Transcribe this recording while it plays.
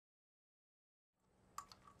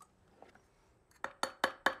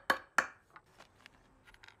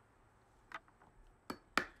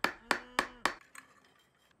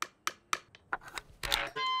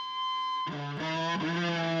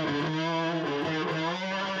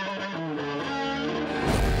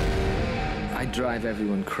I drive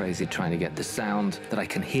everyone crazy trying to get the sound that I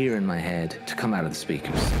can hear in my head to come out of the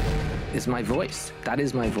speakers. It's my voice. That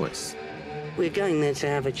is my voice. We're going there to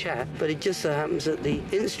have a chat, but it just so happens that the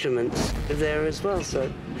instruments are there as well, so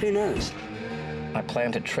who knows? I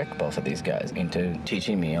plan to trick both of these guys into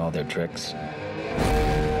teaching me all their tricks.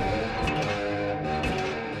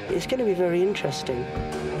 It's going to be very interesting.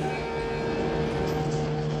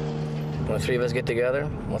 When the three of us get together,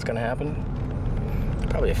 what's going to happen?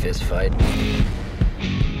 Probably a fist fight.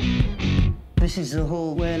 This is the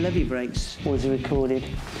hall where Levy Breaks was recorded.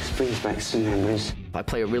 This brings back some memories. I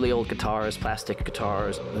play really old guitars, plastic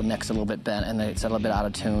guitars. The neck's a little bit bent and it's a little bit out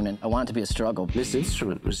of tune, and I want it to be a struggle. This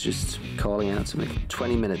instrument was just calling out to me.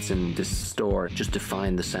 20 minutes in this store just to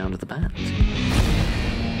find the sound of the band.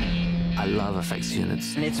 I love effects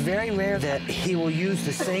units. And it's very rare that he will use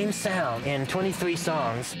the same sound in 23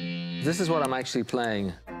 songs. This is what I'm actually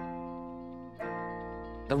playing.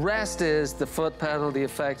 The rest is the foot pedal, the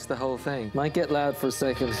effects, the whole thing. Might get loud for a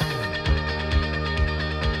second.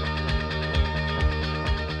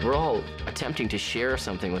 We're all attempting to share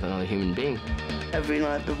something with another human being. Every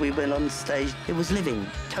night that we went on stage, it was living,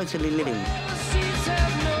 totally living.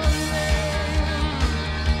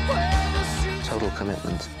 Total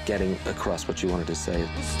commitment, getting across what you wanted to say.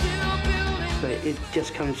 But it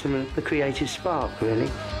just comes from the creative spark, really.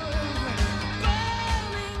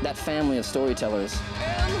 That family of storytellers,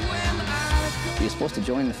 you're supposed to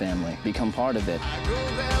join the family, become part of it.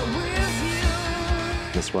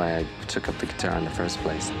 That's why I took up the guitar in the first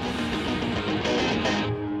place.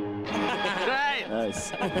 Right.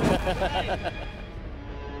 Nice.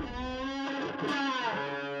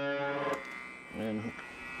 And,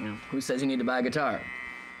 you know, who says you need to buy a guitar?